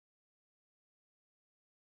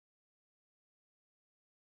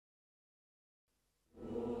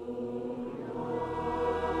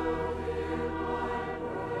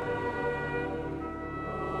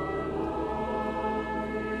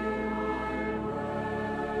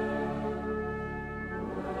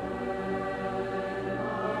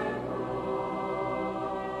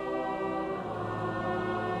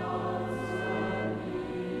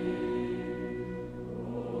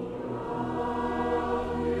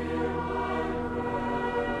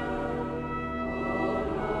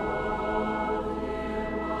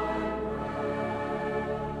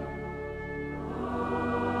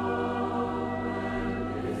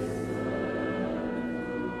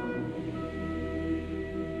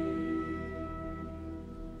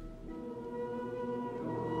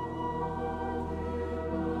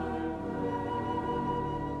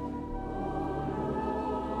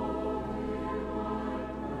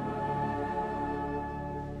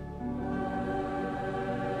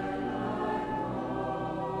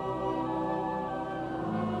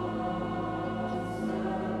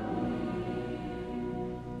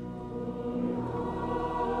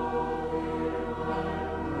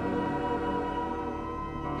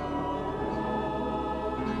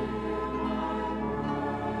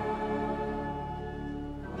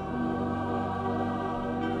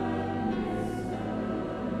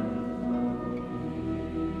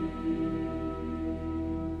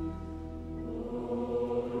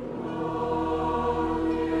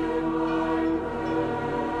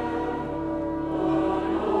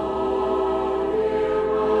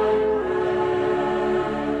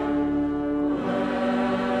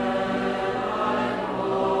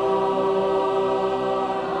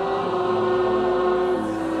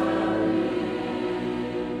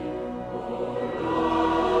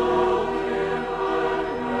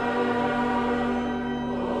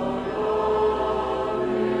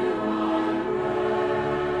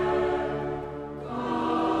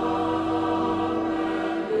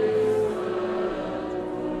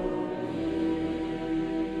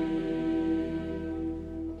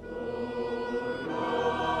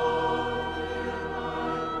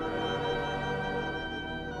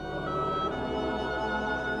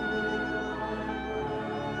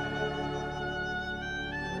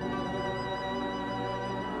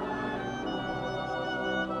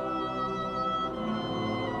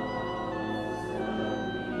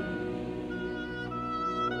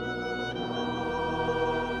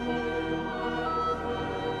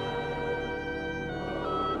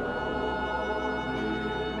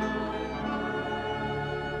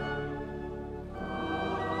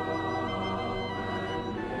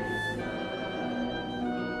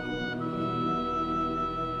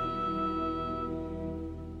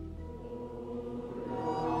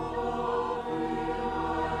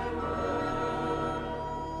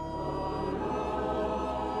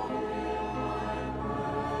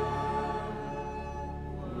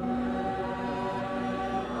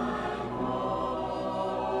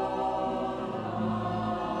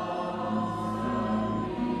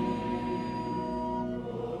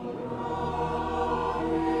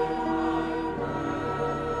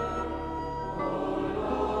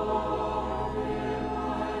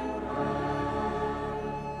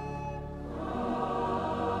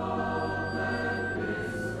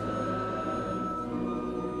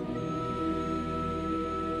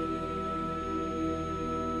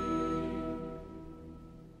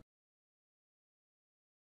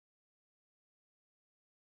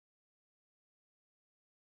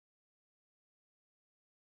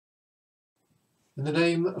In the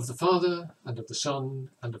name of the Father, and of the Son,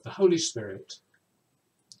 and of the Holy Spirit.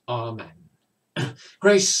 Amen.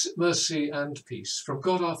 Grace, mercy, and peace from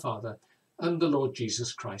God our Father and the Lord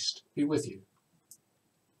Jesus Christ be with you,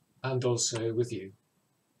 and also with you.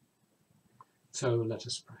 So let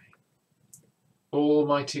us pray.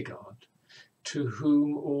 Almighty God, to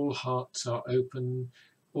whom all hearts are open,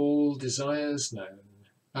 all desires known,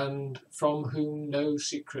 and from whom no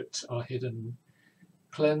secrets are hidden,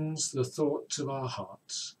 cleanse the thoughts of our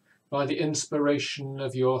hearts by the inspiration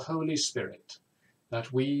of your Holy Spirit,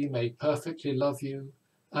 that we may perfectly love you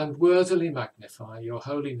and worthily magnify your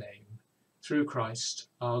holy name, through Christ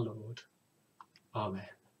our Lord. Amen.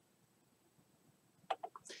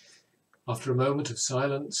 After a moment of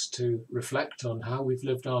silence to reflect on how we've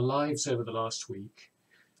lived our lives over the last week,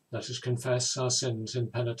 let us confess our sins in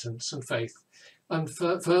penitence and faith, and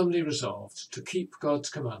firmly resolved to keep God's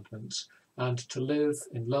commandments and to live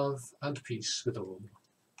in love and peace with all.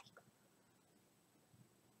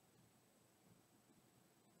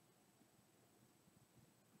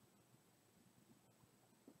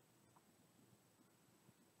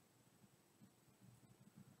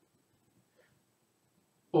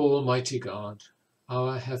 Almighty God,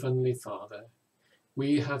 our heavenly Father,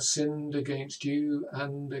 we have sinned against you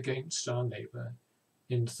and against our neighbour,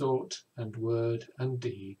 in thought and word and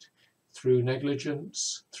deed, through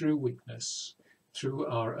negligence, through weakness, through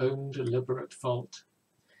our own deliberate fault.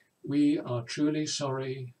 We are truly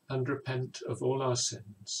sorry and repent of all our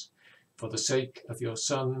sins, for the sake of your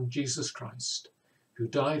Son, Jesus Christ, who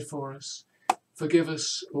died for us. Forgive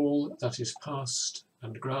us all that is past,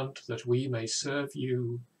 and grant that we may serve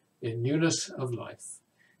you in newness of life,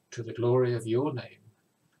 to the glory of your name.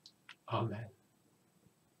 Amen.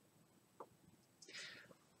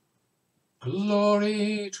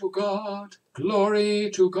 Glory to God, glory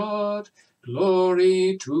to God,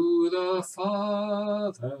 glory to the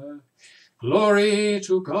Father. Glory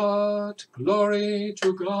to God, glory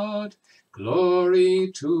to God,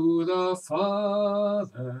 glory to the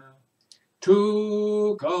Father.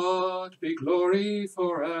 To God be glory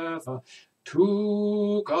forever.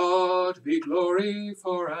 To God be glory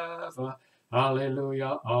forever.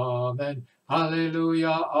 Alleluia, amen. Alleluia,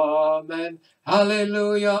 amen.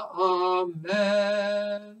 Alleluia,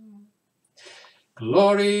 amen.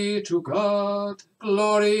 Glory to God,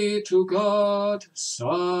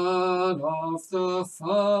 Son of the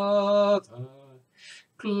Father.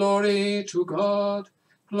 Glory to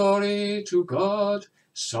God,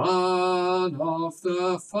 Son of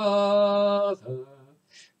the Father.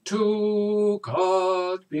 To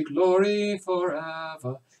God be glory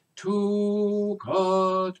forever. To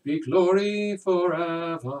God be glory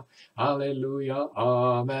forever. Alleluia,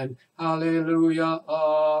 amen. Alleluia,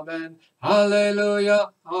 amen.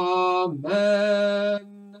 Alleluia,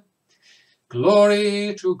 amen.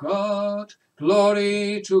 Glory to God,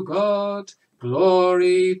 glory to God,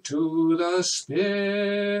 glory to the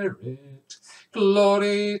Spirit.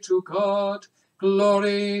 Glory to God,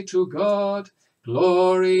 glory to God,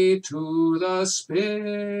 glory to the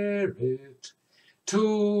Spirit.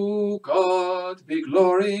 To God be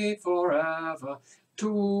glory forever.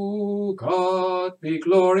 To God be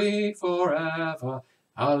glory forever.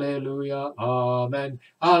 Alleluia, amen.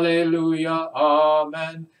 Alleluia,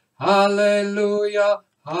 amen. Alleluia,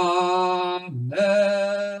 amen.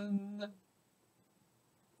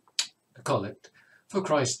 A collect for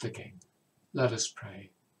Christ the King. Let us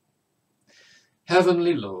pray.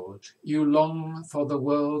 Heavenly Lord, you long for the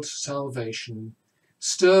world's salvation.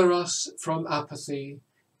 Stir us from apathy,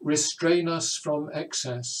 restrain us from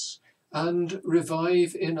excess, and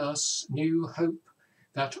revive in us new hope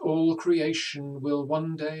that all creation will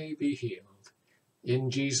one day be healed.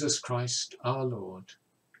 In Jesus Christ our Lord.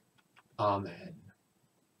 Amen.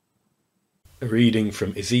 A reading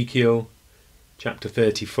from Ezekiel, chapter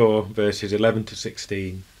 34, verses 11 to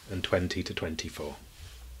 16 and 20 to 24.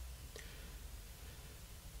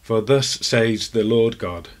 For thus says the Lord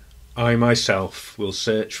God, I myself will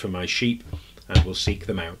search for my sheep and will seek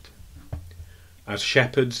them out. As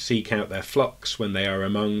shepherds seek out their flocks when they are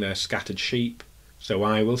among their scattered sheep, so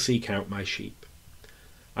I will seek out my sheep.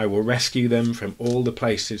 I will rescue them from all the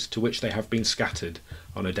places to which they have been scattered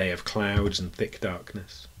on a day of clouds and thick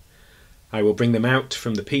darkness. I will bring them out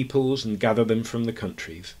from the peoples and gather them from the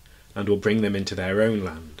countries, and will bring them into their own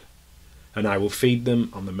land. And I will feed them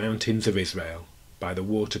on the mountains of Israel, by the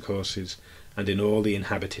watercourses, and in all the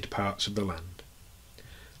inhabited parts of the land.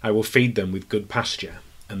 I will feed them with good pasture,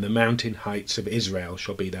 and the mountain heights of Israel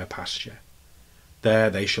shall be their pasture. There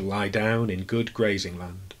they shall lie down in good grazing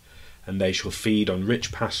land, and they shall feed on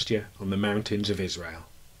rich pasture on the mountains of Israel.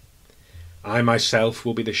 I myself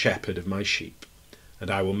will be the shepherd of my sheep, and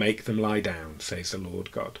I will make them lie down, says the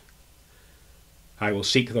Lord God. I will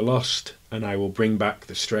seek the lost, and I will bring back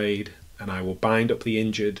the strayed, and I will bind up the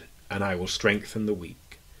injured, and I will strengthen the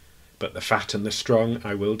weak. But the fat and the strong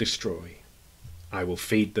I will destroy. I will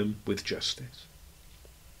feed them with justice.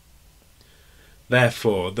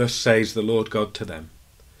 Therefore, thus says the Lord God to them,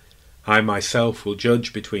 I myself will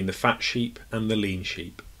judge between the fat sheep and the lean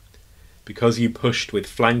sheep. Because you pushed with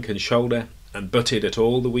flank and shoulder, and butted at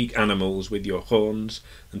all the weak animals with your horns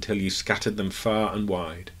until you scattered them far and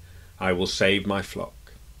wide, I will save my flock,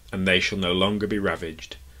 and they shall no longer be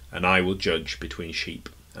ravaged, and I will judge between sheep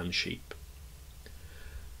and sheep.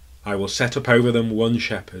 I will set up over them one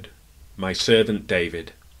shepherd, my servant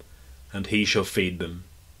David, and he shall feed them.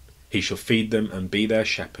 He shall feed them and be their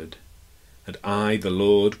shepherd, and I, the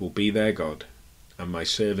Lord, will be their God, and my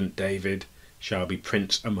servant David shall be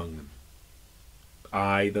prince among them.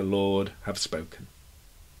 I, the Lord, have spoken.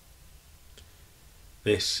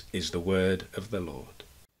 This is the word of the Lord.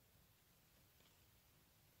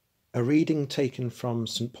 A reading taken from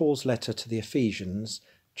St. Paul's letter to the Ephesians,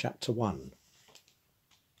 chapter 1.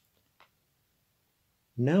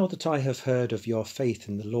 Now that I have heard of your faith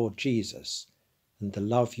in the Lord Jesus, and the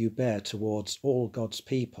love you bear towards all God's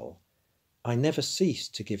people, I never cease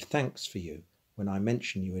to give thanks for you when I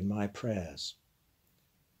mention you in my prayers.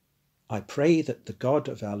 I pray that the God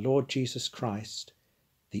of our Lord Jesus Christ,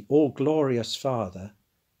 the all-glorious Father,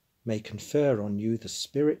 may confer on you the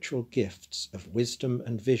spiritual gifts of wisdom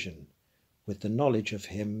and vision with the knowledge of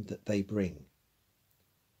him that they bring.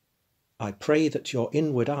 I pray that your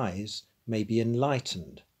inward eyes may be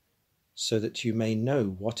enlightened, so that you may know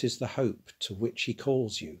what is the hope to which he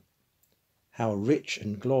calls you, how rich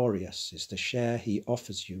and glorious is the share he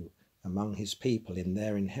offers you among his people in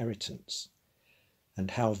their inheritance,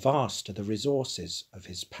 and how vast are the resources of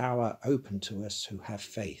his power open to us who have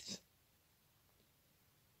faith.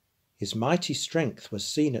 His mighty strength was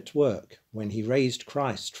seen at work when he raised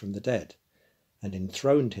Christ from the dead and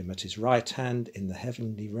enthroned him at his right hand in the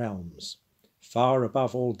heavenly realms, far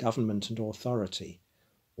above all government and authority,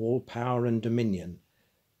 all power and dominion,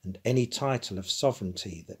 and any title of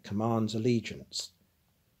sovereignty that commands allegiance,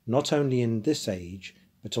 not only in this age,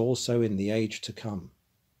 but also in the age to come.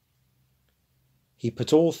 He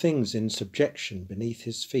put all things in subjection beneath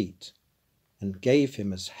his feet, and gave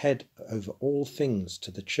him as head over all things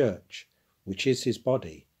to the church, which is his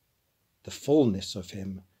body, the fullness of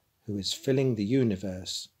him who is filling the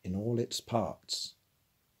universe in all its parts.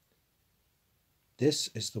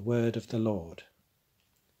 This is the word of the Lord.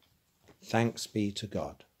 Thanks be to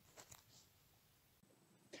God.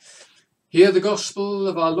 Hear the gospel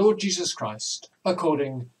of our Lord Jesus Christ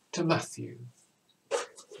according to Matthew.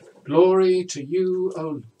 Glory to you, O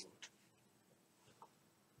Lord.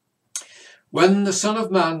 When the Son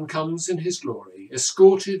of Man comes in his glory,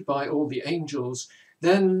 escorted by all the angels,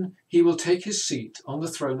 then he will take his seat on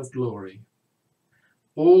the throne of glory.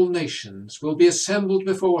 All nations will be assembled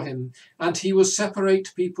before him, and he will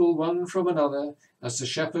separate people one from another, as the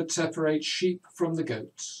shepherd separates sheep from the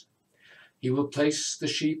goats. He will place the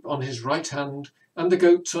sheep on his right hand and the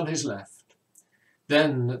goats on his left.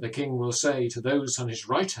 Then the king will say to those on his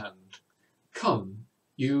right hand, Come,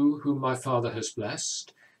 you whom my Father has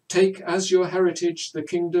blessed, take as your heritage the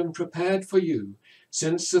kingdom prepared for you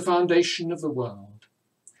since the foundation of the world.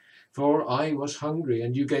 For I was hungry,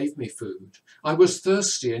 and you gave me food. I was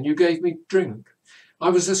thirsty, and you gave me drink. I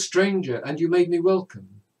was a stranger, and you made me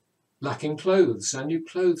welcome. Lacking clothes, and you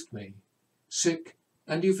clothed me. Sick,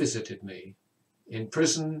 and you visited me. In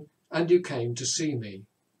prison, and you came to see me.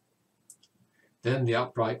 Then the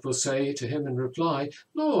upright will say to him in reply,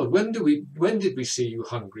 Lord, when did we see you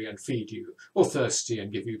hungry and feed you, or thirsty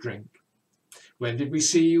and give you drink? When did we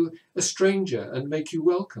see you a stranger and make you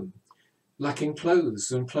welcome, lacking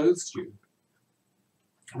clothes and clothed you?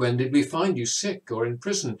 When did we find you sick or in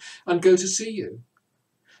prison and go to see you?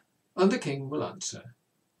 And the king will answer,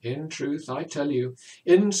 In truth, I tell you,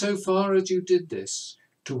 in so far as you did this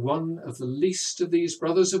to one of the least of these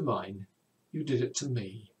brothers of mine, you did it to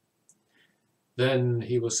me. Then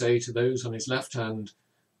he will say to those on his left hand,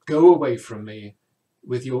 Go away from me,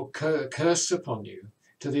 with your curse upon you,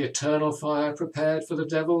 to the eternal fire prepared for the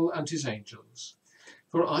devil and his angels.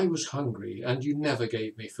 For I was hungry, and you never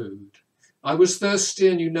gave me food. I was thirsty,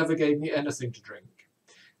 and you never gave me anything to drink.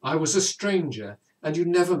 I was a stranger, and you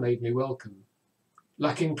never made me welcome.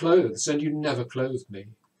 Lacking clothes, and you never clothed me.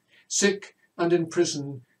 Sick and in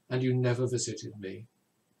prison, and you never visited me.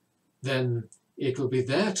 Then it will be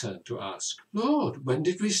their turn to ask, Lord, when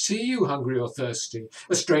did we see you hungry or thirsty,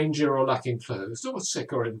 a stranger or lacking clothes, or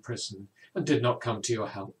sick or in prison, and did not come to your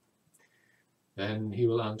help? Then he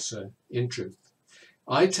will answer, In truth,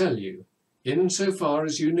 I tell you, insofar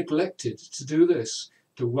as you neglected to do this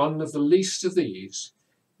to one of the least of these,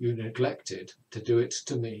 you neglected to do it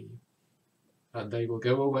to me. And they will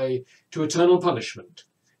go away to eternal punishment,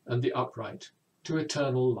 and the upright to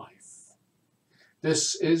eternal life.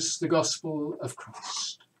 This is the gospel of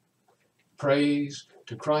Christ. Praise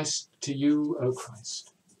to Christ, to you, O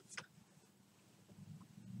Christ.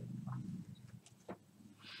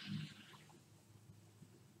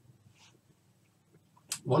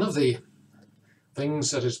 One of the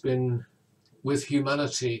things that has been with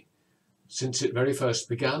humanity since it very first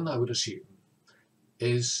began, I would assume,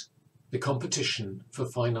 is the competition for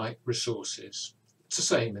finite resources. It's the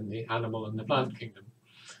same in the animal and the plant kingdom.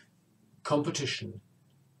 Competition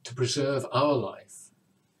to preserve our life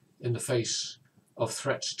in the face of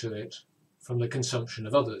threats to it from the consumption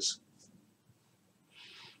of others.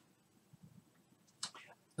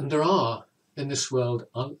 And there are, in this world,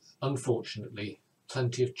 unfortunately,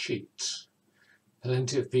 plenty of cheats,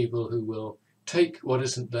 plenty of people who will take what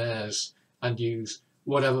isn't theirs and use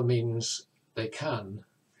whatever means they can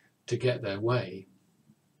to get their way.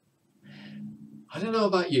 I don't know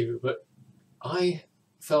about you, but I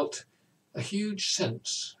felt a huge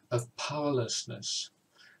sense of powerlessness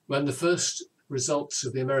when the first results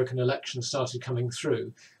of the American election started coming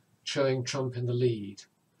through, showing Trump in the lead.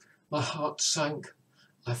 My heart sank.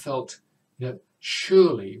 I felt,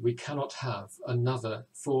 surely we cannot have another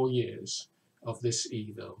 4 years of this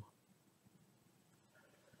evil.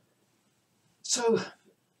 So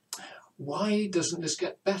why doesn't this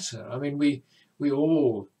get better? I mean, we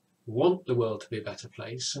all want the world to be a better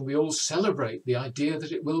place, and we all celebrate the idea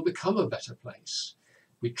that it will become a better place.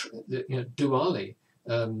 Diwali,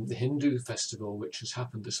 the Hindu festival, which has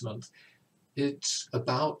happened this month, it's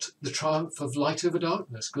about the triumph of light over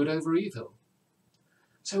darkness, good over evil.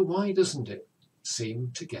 So why doesn't it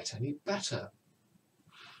seem to get any better?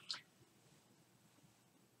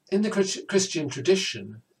 In the Christian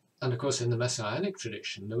tradition, and of course in the Messianic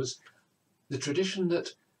tradition, there was the tradition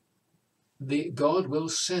that God will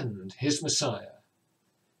send his Messiah,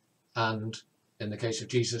 and in the case of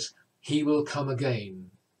Jesus, he will come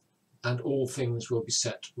again, and all things will be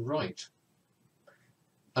set right.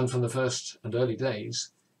 And from the first and early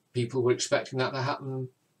days, people were expecting that to happen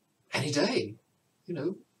any day.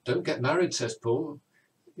 Don't get married, says Paul.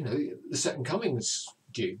 The second coming's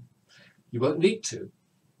due. You won't need to.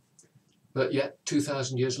 But yet,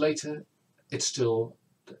 2,000 years later, it still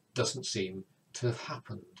doesn't seem to have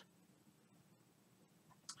happened.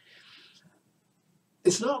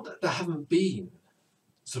 It's not that there haven't been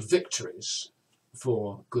sort of victories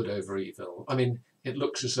for good over evil. I mean, it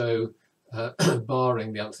looks as though,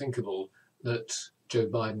 barring the unthinkable, that Joe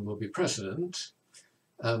Biden will be president.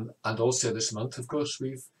 And also this month, of course,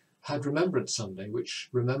 we've had Remembrance Sunday, which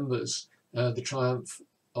remembers the triumph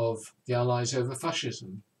of the Allies over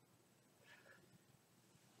fascism.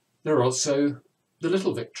 There are also the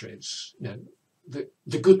little victories,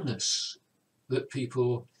 the goodness that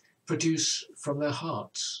people produce from their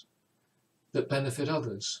hearts that benefit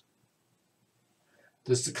others.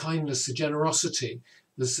 There's the kindness, the generosity,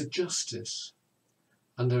 there's the justice,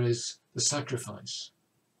 and there is the sacrifice.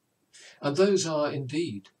 And those are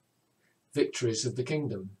indeed victories of the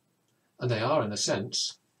kingdom. And they are, in a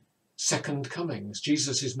sense, second comings.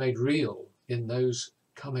 Jesus is made real in those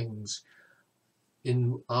comings,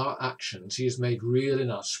 in our actions. He is made real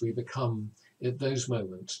in us. We become, at those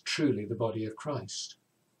moments, truly the body of Christ.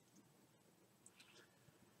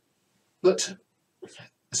 But,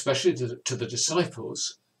 especially to the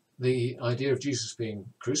disciples, the idea of Jesus being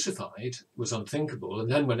crucified was unthinkable.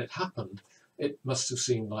 And then when it happened, it must have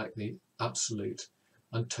seemed like the absolute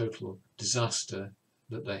and total disaster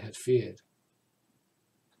that they had feared.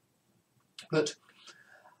 But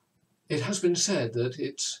it has been said that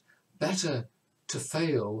it's better to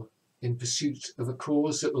fail in pursuit of a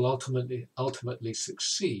cause that will ultimately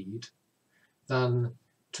succeed than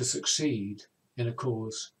to succeed in a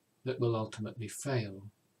cause that will ultimately fail.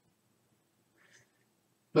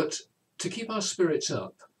 But to keep our spirits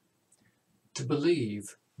up, to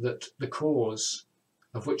believe that the cause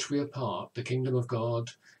of which we are part, the kingdom of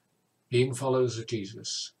God, being followers of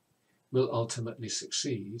Jesus, will ultimately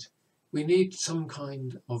succeed, we need some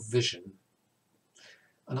kind of vision.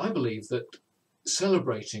 And I believe that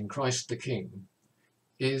celebrating Christ the King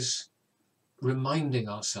is reminding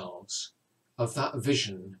ourselves of that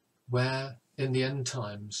vision where, in the end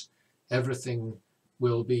times, everything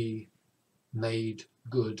will be made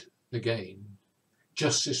good again.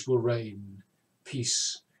 Justice will reign,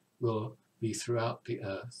 peace will be throughout the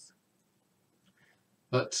earth.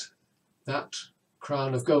 But that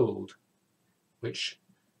crown of gold which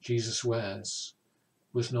Jesus wears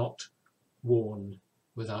was not worn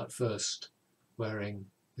without first wearing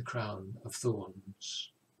the crown of thorns.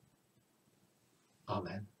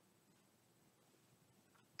 Amen.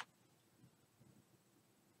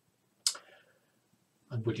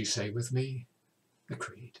 And would you say with me the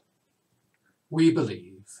Creed? We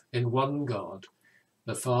believe in one God,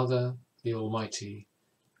 the Father, the Almighty,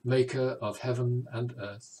 maker of heaven and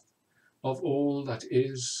earth, of all that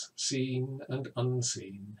is seen and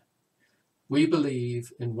unseen. We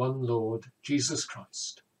believe in one Lord Jesus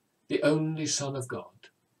Christ, the only Son of God,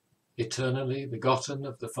 eternally begotten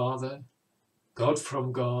of the Father, God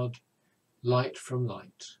from God, light from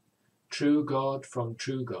light, true God from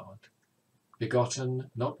true God, begotten,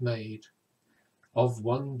 not made, of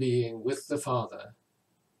one being with the Father.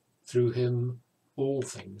 Through him all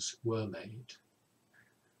things were made.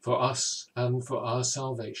 For us and for our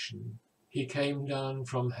salvation, he came down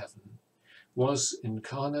from heaven, was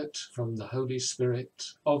incarnate from the Holy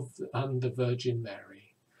Spirit and the Virgin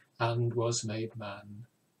Mary, and was made man.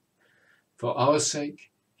 For our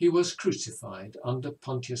sake he was crucified under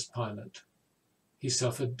Pontius Pilate. He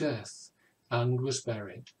suffered death and was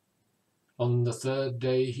buried. On the third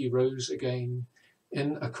day he rose again,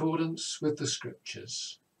 in accordance with the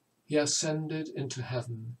Scriptures. He ascended into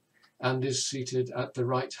heaven and is seated at the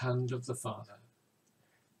right hand of the Father.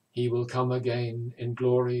 He will come again in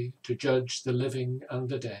glory to judge the living and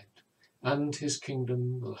the dead, and his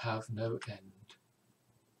kingdom will have no end.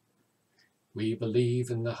 We believe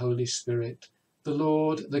in the Holy Spirit, the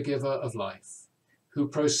Lord, the giver of life, who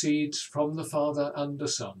proceeds from the Father and the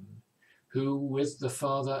Son, who with the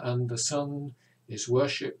Father and the Son is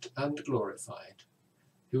worshipped and glorified,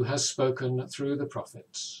 who has spoken through the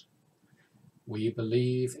prophets. We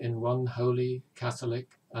believe in one holy, Catholic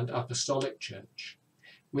and Apostolic Church.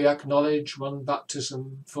 We acknowledge one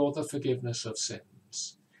baptism for the forgiveness of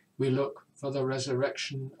sins. We look for the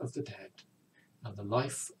resurrection of the dead and the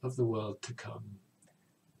life of the world to come.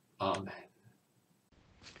 Amen.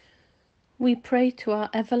 We pray to our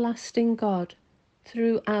everlasting God,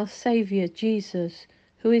 through our Saviour Jesus,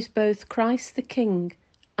 who is both Christ the King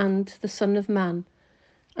and the Son of Man,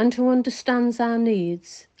 and who understands our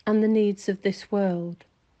needs and the needs of this world.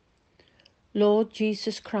 Lord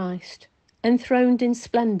Jesus Christ, enthroned in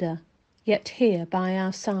splendour, yet here by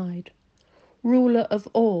our side, ruler of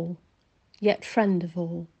all, yet friend of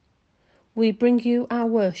all, we bring you our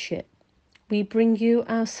worship, we bring you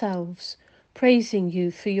ourselves, praising you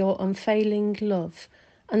for your unfailing love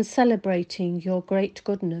and celebrating your great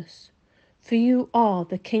goodness. For you are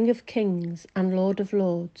the King of kings and Lord of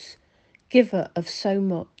lords, giver of so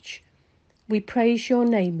much. We praise your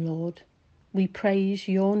name, Lord, we praise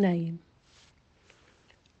your name.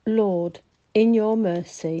 Lord, in your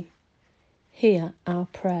mercy, hear our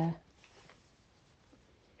prayer.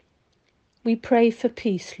 We pray for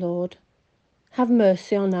peace, Lord. Have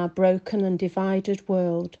mercy on our broken and divided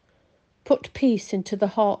world. Put peace into the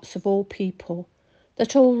hearts of all people,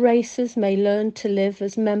 that all races may learn to live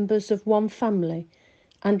as members of one family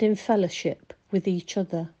and in fellowship with each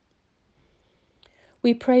other.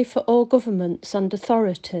 We pray for all governments and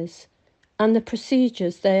authorities and the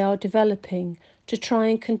procedures they are developing to try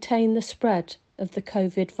and contain the spread of the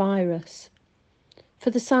COVID virus. For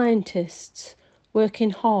the scientists working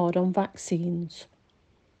hard on vaccines,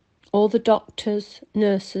 all the doctors,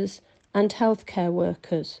 nurses and healthcare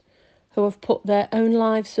workers who have put their own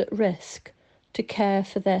lives at risk to care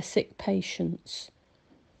for their sick patients.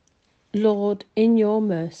 Lord, in your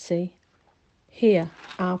mercy, hear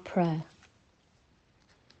our prayer.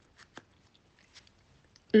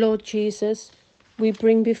 Lord Jesus, we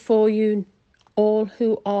bring before you all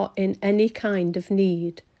who are in any kind of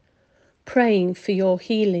need, praying for your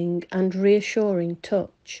healing and reassuring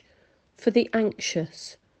touch, for the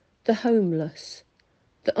anxious, the homeless,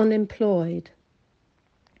 the unemployed,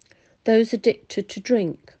 those addicted to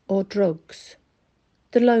drink or drugs,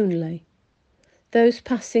 the lonely, those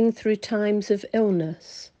passing through times of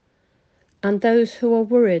illness, and those who are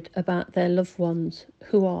worried about their loved ones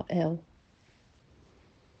who are ill.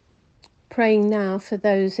 Praying now for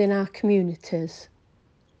those in our communities: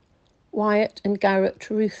 Wyatt and Garrett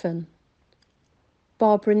Ruffin,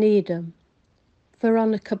 Barbara Needham,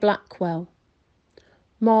 Veronica Blackwell,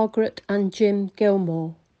 Margaret and Jim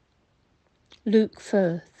Gilmore, Luke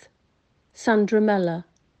Firth, Sandra Meller,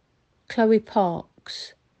 Chloe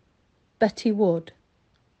Parks, Betty Wood,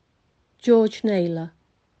 George Naylor,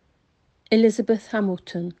 Elizabeth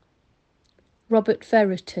Hamilton, Robert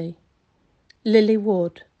Verity, Lily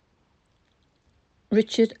Wood,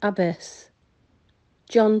 Richard Abbess,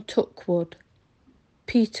 John Tuckwood,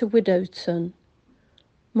 Peter Widowton,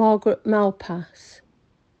 Margaret Malpass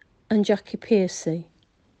and Jackie Piercy.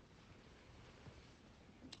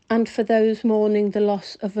 and for those mourning the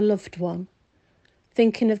loss of a loved one,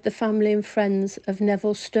 thinking of the family and friends of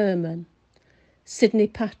Neville Sturman, Sidney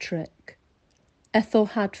Patrick, Ethel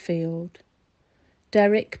Hadfield,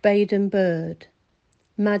 Derek Baden-Bird,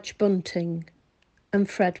 Madge Bunting and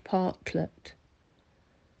Fred Partlett,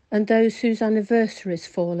 and those whose anniversaries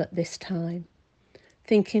fall at this time,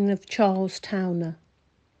 thinking of Charles Towner.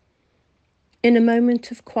 In a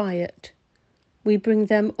moment of quiet, we bring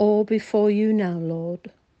them all before you now,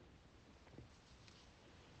 Lord.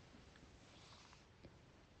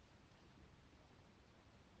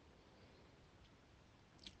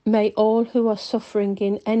 May all who are suffering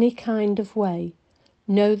in any kind of way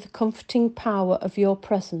know the comforting power of your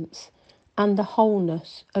presence and the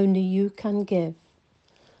wholeness only you can give.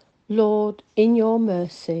 Lord, in your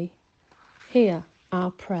mercy, hear our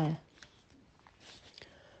prayer.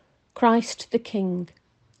 Christ the King,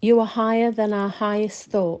 you are higher than our highest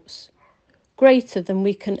thoughts, greater than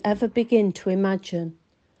we can ever begin to imagine.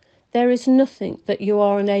 There is nothing that you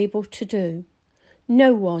are unable to do,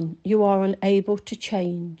 no one you are unable to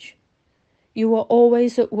change. You are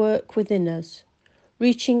always at work within us,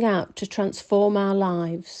 reaching out to transform our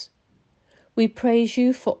lives. We praise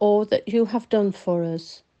you for all that you have done for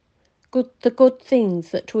us, the good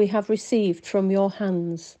things that we have received from your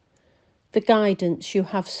hands, the guidance you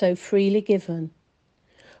have so freely given.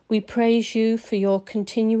 We praise you for your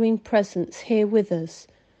continuing presence here with us.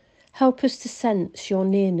 Help us to sense your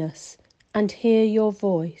nearness and hear your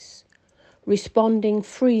voice, responding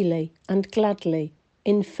freely and gladly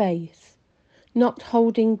in faith, not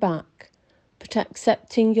holding back, but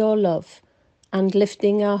accepting your love and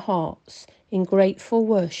lifting our hearts in grateful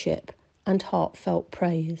worship and heartfelt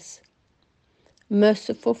praise.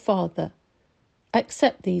 Merciful Father,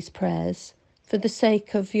 accept these prayers for the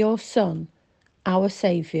sake of your Son, our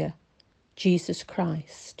Saviour, Jesus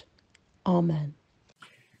Christ. Amen.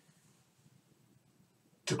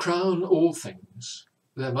 To crown all things,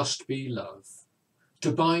 there must be love,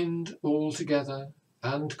 to bind all together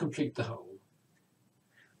and complete the whole.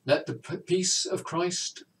 Let the peace of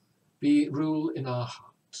Christ be rule in our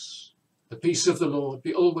hearts. The peace of the Lord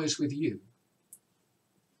be always with you,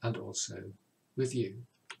 and also with you.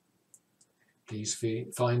 Please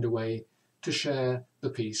find a way to share the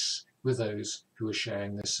peace with those who are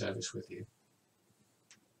sharing this service with you.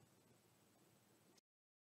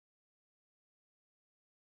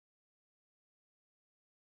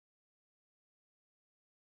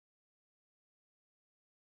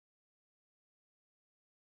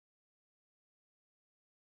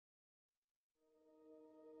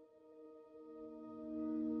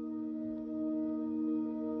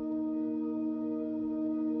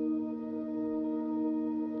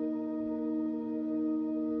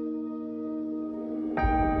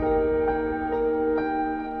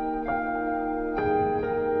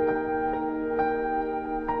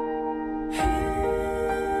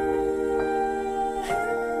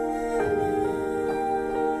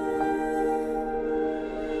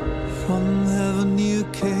 From heaven you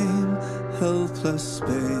came, helpless babe,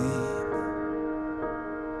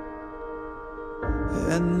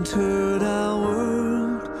 entered our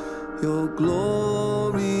world, your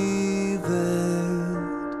glory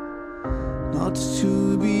veiled, not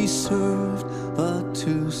to be served, but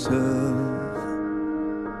to serve,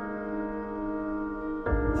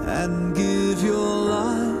 and give your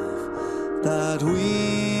life that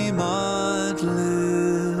we might live.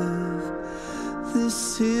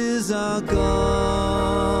 This is our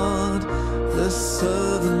God, the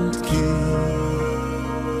servant King.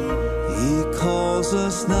 He calls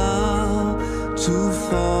us now to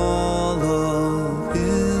follow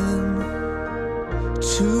him,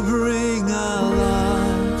 to bring our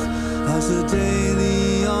lives as a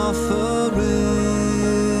daily offering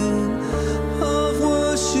of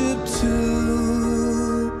worship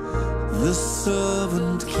to the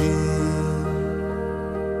servant King.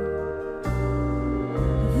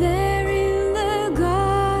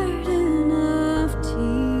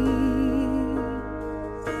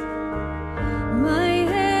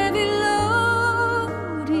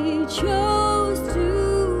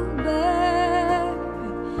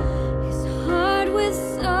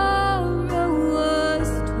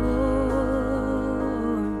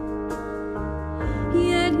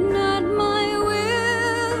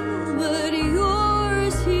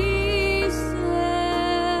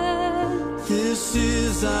 This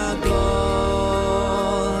is our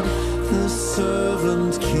God, the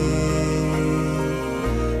servant King.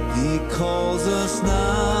 He calls us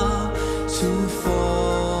now to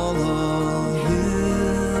follow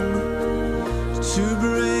him, to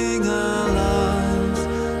bring our lives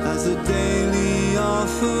as a daily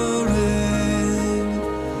offering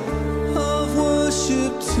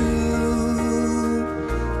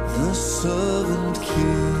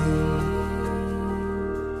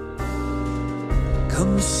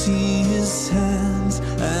see his hands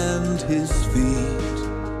and his feet,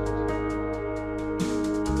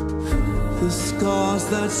 the scars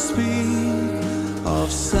that speak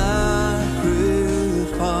of sacrifice,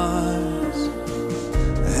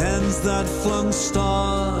 hands that flung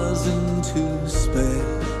stars into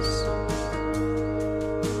space,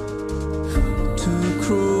 to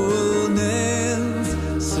cruel nails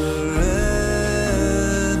surrender.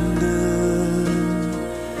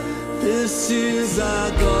 This is our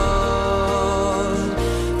God,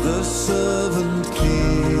 the servant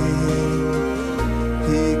King.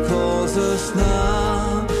 He calls us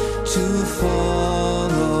now to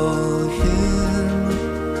follow him,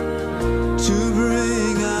 to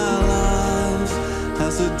bring our lives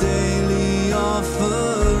as a daily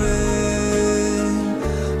offering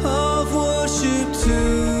of worship to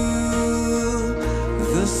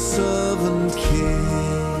the servant King.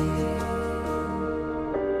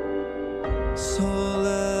 So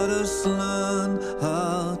let us learn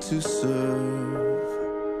how to serve,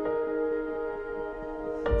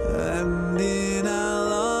 and in our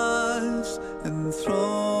lives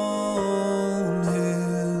enthrone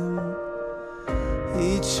him,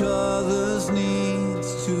 each other's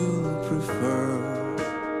needs to prefer.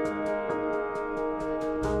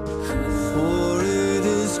 For it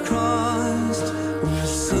is Christ we're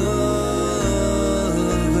serving.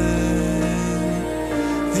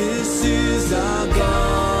 This is our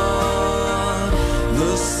God,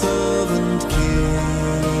 the servant King.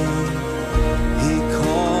 He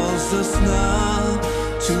calls us now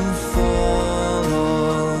to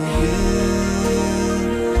follow him,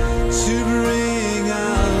 to bring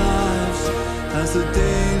our lives as a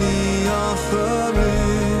daily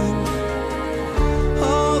offering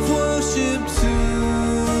of worship to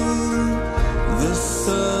the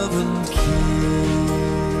servant King,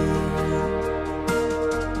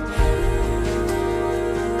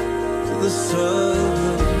 to the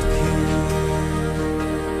servant King.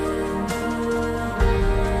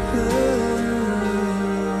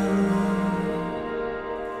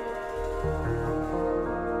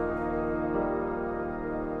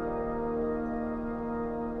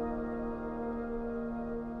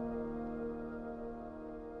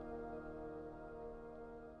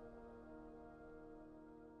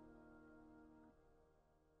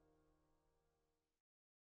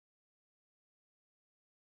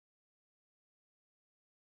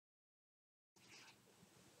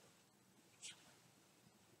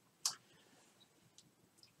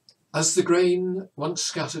 As the grain once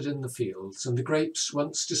scattered in the fields and the grapes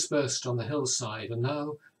once dispersed on the hillside are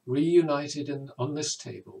now reunited on this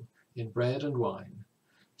table in bread and wine,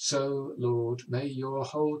 so, Lord, may your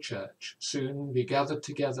whole church soon be gathered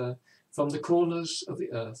together from the corners of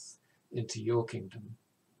the earth into your kingdom.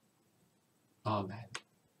 Amen.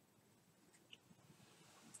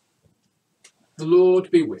 The Lord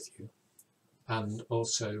be with you, and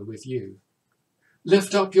also with you.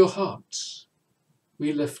 Lift up your hearts.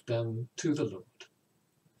 We lift them to the Lord.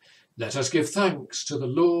 Let us give thanks to the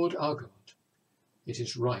Lord our God. It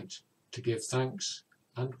is right to give thanks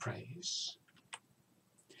and praise.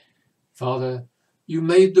 Father, you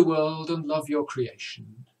made the world and love your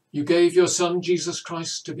creation. You gave your Son, Jesus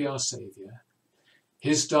Christ, to be our Saviour.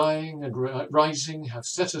 His dying and rising have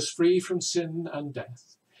set us free from sin and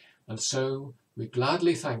death. And so we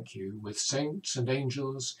gladly thank you with saints and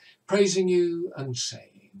angels, praising you and saying,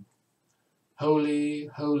 Holy,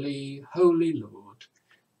 holy, holy Lord,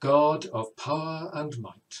 God of power and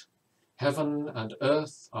might, heaven and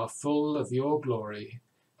earth are full of your glory.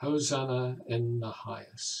 Hosanna in the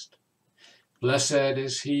highest. Blessed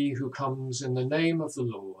is he who comes in the name of the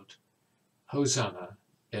Lord. Hosanna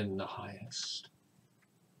in the highest.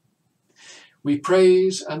 We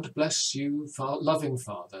praise and bless you, loving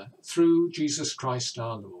Father, through Jesus Christ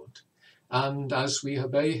our Lord. And as we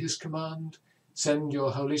obey his command, send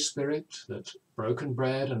your Holy Spirit, that broken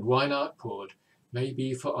bread and wine outpoured may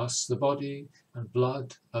be for us the body and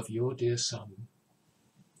blood of your dear Son.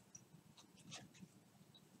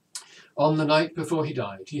 On the night before he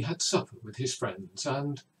died, he had supper with his friends,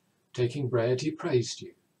 and, taking bread, he praised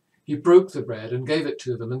you. He broke the bread and gave it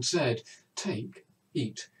to them and said, Take,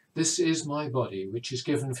 eat, this is my body, which is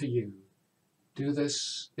given for you. Do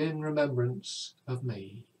this in remembrance of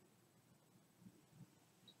me.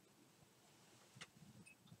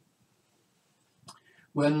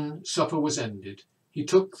 When supper was ended, he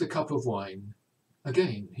took the cup of wine.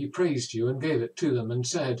 Again he praised you and gave it to them and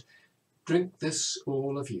said, Drink this,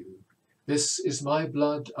 all of you. This is my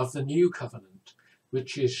blood of the new covenant,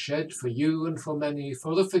 which is shed for you and for many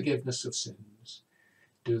for the forgiveness of sins.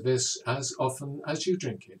 Do this as often as you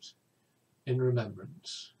drink it, in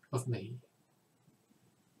remembrance of me.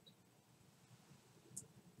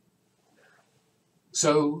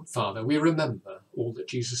 So, Father, we remember all that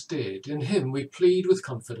Jesus did. In him we plead with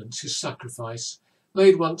confidence his sacrifice,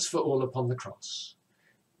 made once for all upon the cross.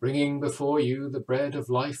 Bringing before you the bread of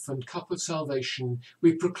life and cup of salvation,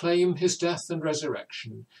 we proclaim his death and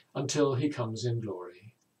resurrection until he comes in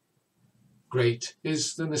glory. Great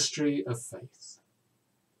is the mystery of faith.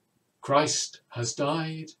 Christ has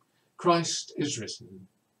died, Christ is risen,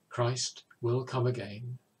 Christ will come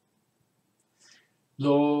again.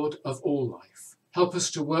 Lord of all life, help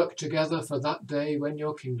us to work together for that day when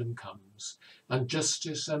your kingdom comes, and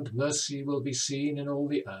justice and mercy will be seen in all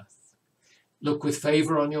the earth. Look with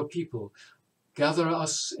favour on your people, gather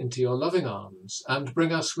us into your loving arms, and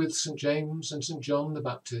bring us with St. James and St. John the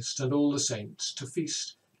Baptist and all the saints to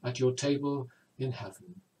feast at your table in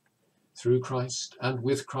heaven. Through Christ, and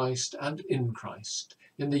with Christ, and in Christ,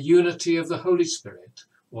 in the unity of the Holy Spirit,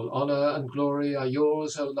 all honour and glory are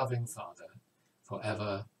yours, O loving Father, for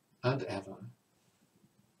ever and ever.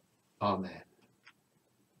 Amen.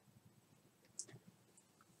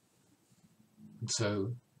 And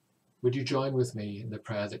so, would you join with me in the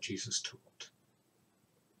prayer that Jesus taught?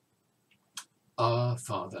 Our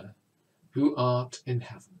Father, who art in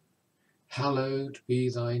heaven, hallowed be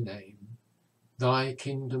thy name. Thy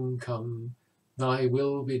kingdom come, thy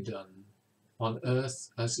will be done, on earth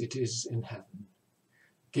as it is in heaven.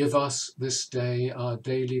 Give us this day our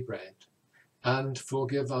daily bread, and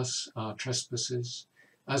forgive us our trespasses,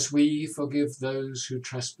 as we forgive those who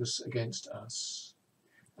trespass against us.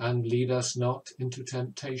 And lead us not into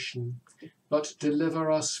temptation, but deliver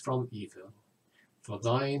us from evil. For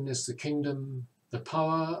thine is the kingdom, the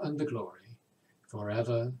power, and the glory, for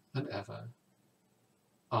ever and ever.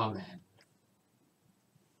 Amen.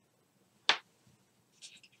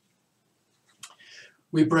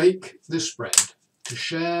 We break this bread to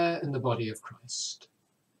share in the body of Christ.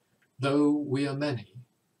 Though we are many,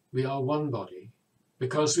 we are one body,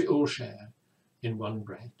 because we all share in one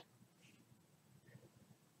bread.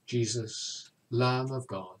 Jesus, Lamb of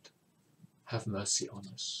God, have mercy on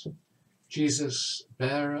us. Jesus,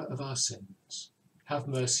 bearer of our sins, have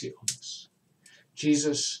mercy on us.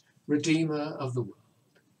 Jesus, Redeemer of the world,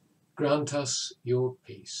 grant us your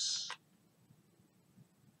peace.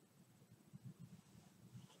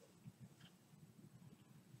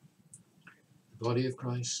 The body of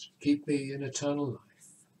Christ, keep me in eternal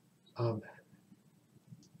life. Amen.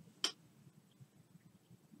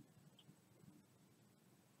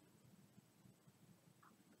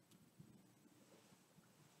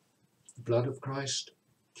 The blood of Christ,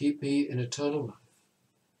 keep me in eternal life.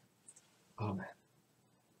 Amen.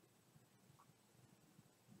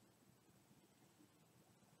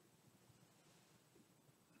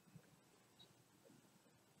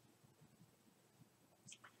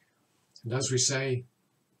 And as we say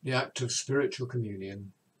the act of spiritual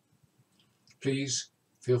communion, please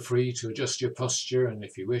feel free to adjust your posture, and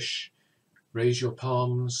if you wish, raise your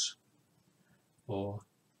palms or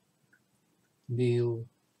kneel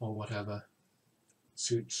or whatever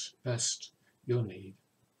suits best your need.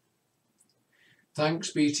 Thanks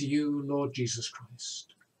be to you, Lord Jesus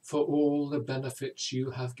Christ, for all the benefits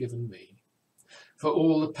you have given me, for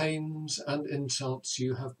all the pains and insults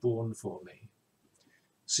you have borne for me.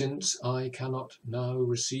 Since I cannot now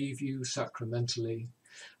receive you sacramentally,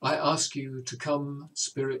 I ask you to come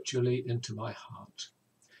spiritually into my heart.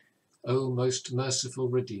 O most merciful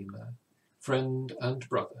Redeemer, friend and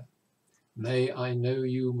brother, may I know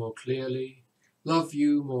you more clearly, love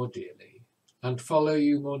you more dearly, and follow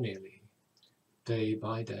you more nearly, day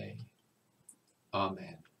by day.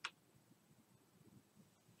 Amen.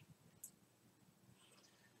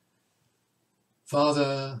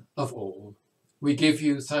 Father of all, we give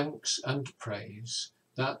you thanks and praise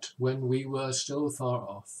that when we were still far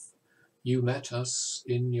off, you met us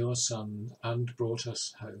in your Son and brought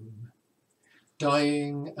us home.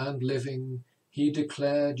 Dying and living, he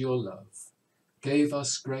declared your love, gave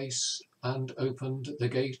us grace, and opened the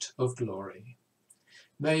gate of glory.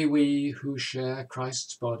 May we who share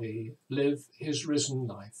Christ's body live his risen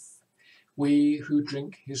life. We who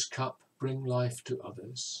drink his cup bring life to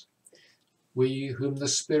others. We whom the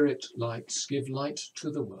Spirit lights give light to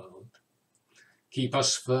the world. Keep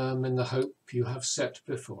us firm in the hope you have set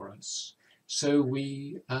before us, so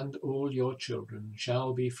we and all your children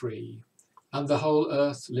shall be free, and the whole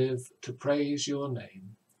earth live to praise your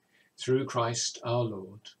name. Through Christ our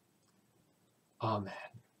Lord. Amen.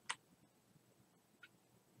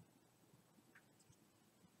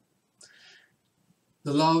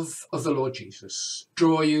 The love of the Lord Jesus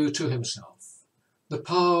draw you to himself. The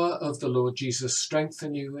power of the Lord Jesus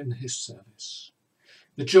strengthen you in his service.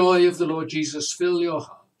 The joy of the Lord Jesus fill your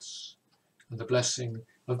hearts, and the blessing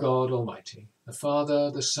of God Almighty, the Father,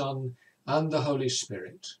 the Son, and the Holy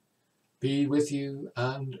Spirit, be with you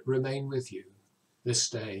and remain with you this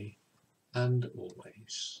day and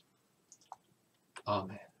always.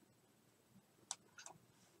 Amen.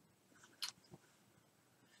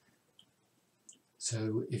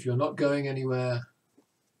 So if you're not going anywhere,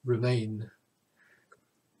 remain.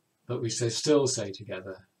 But we still say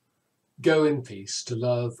together, go in peace to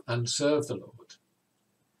love and serve the Lord.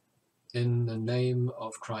 In the name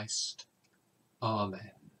of Christ.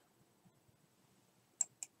 Amen.